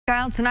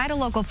Child, tonight a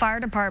local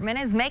fire department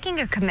is making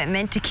a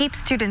commitment to keep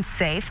students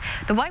safe.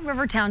 The White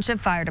River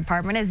Township Fire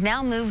Department has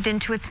now moved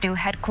into its new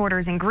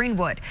headquarters in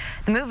Greenwood.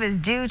 The move is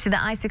due to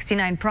the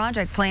I-69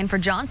 project plan for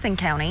Johnson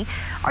County.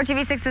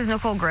 RTV6's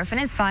Nicole Griffin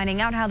is finding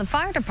out how the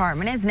fire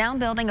department is now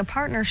building a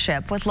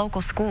partnership with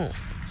local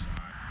schools.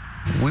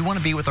 We want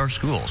to be with our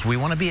schools. We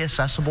want to be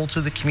accessible to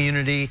the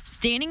community.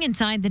 Standing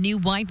inside the new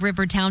White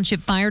River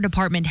Township Fire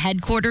Department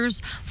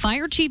headquarters,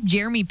 Fire Chief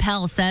Jeremy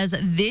Pell says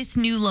this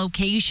new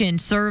location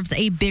serves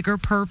a bigger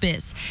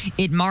purpose.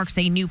 It marks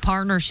a new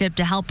partnership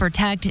to help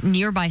protect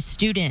nearby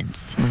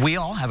students. We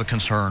all have a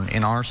concern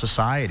in our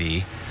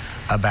society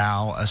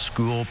about a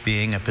school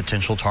being a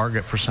potential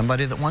target for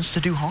somebody that wants to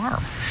do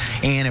harm.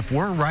 And if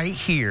we're right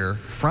here,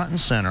 front and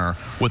center,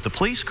 with the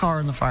police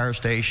car in the fire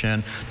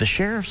station, the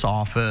sheriff's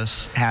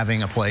office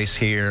having a place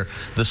here,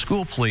 the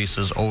school police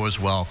is always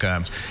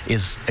welcome,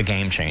 is a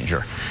game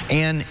changer.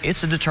 And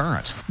it's a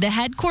deterrent. The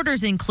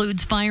headquarters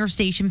includes Fire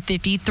Station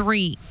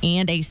 53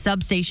 and a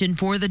substation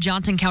for the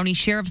Johnson County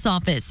Sheriff's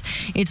Office.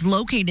 It's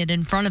located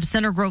in front of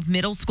Center Grove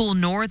Middle School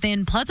North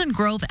and Pleasant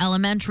Grove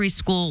Elementary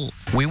School.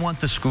 We want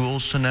the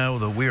schools to know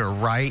that we are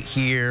right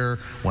here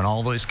when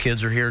all those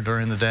kids are here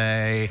during the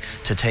day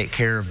to take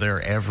care of their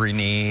every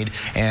need,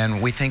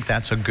 and we think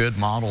that's a good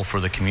model for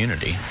the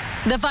community.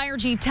 The fire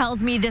chief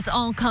tells me this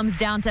all comes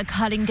down to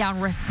cutting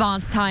down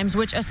response times,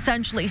 which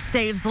essentially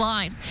saves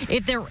lives.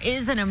 If there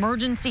is an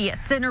emergency at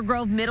Center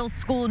Grove Middle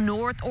School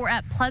North or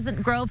at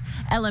Pleasant Grove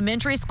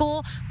Elementary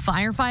School,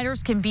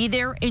 firefighters can be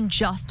there in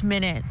just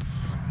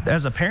minutes.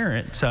 As a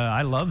parent,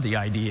 I love the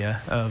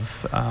idea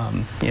of,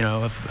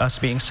 of us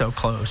being so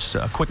close.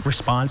 Quick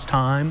response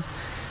time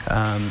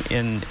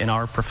in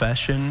our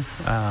profession,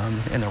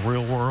 in the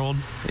real world,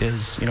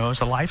 is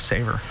a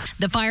lifesaver.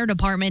 The fire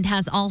department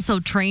has also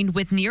trained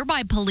with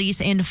nearby police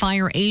and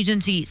fire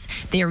agencies.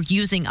 They are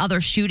using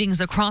other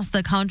shootings across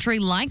the country,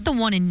 like the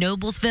one in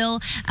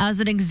Noblesville, as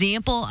an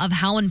example of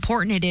how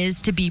important it is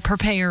to be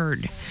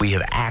prepared. We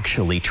have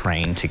actually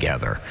trained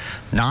together,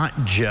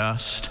 not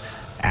just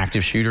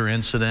active shooter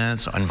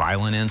incidents and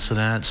violent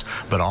incidents,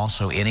 but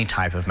also any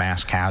type of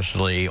mass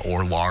casualty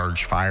or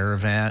large fire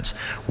event.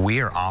 We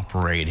are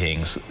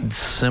operating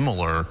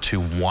similar to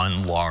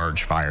one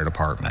large fire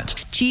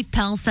department. Chief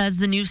Pell says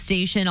the new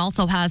station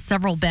also has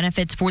several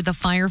benefits for the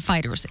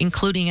firefighters,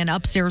 including an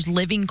upstairs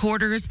living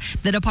quarters,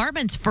 the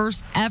department's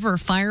first ever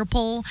fire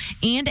pole,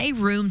 and a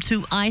room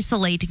to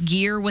isolate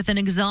gear with an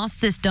exhaust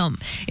system.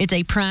 It's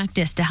a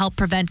practice to help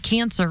prevent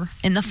cancer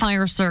in the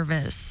fire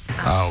service.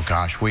 Oh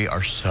gosh, we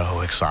are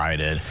so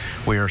excited.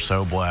 We are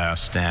so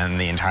blessed, and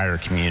the entire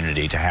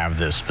community, to have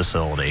this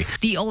facility.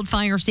 The old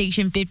Fire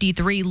Station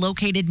 53,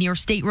 located near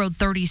State Road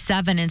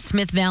 37 and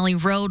Smith Valley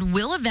Road,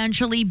 will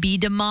eventually be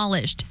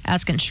demolished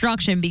as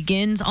construction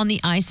begins on the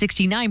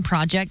I-69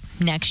 project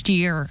next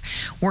year.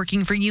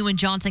 Working for you in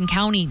Johnson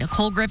County,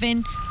 Nicole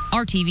Griffin,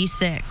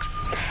 RTV6.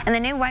 And the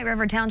new White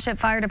River Township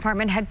Fire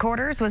Department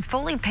headquarters was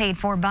fully paid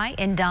for by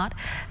INDOT.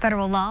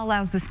 Federal law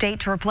allows the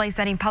state to replace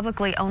any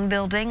publicly owned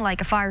building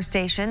like a fire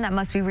station that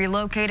must be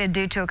relocated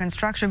due to a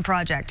construction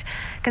project.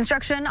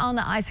 Construction on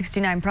the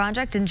I-69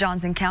 project in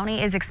Johnson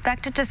County is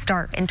expected to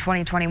start in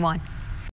 2021.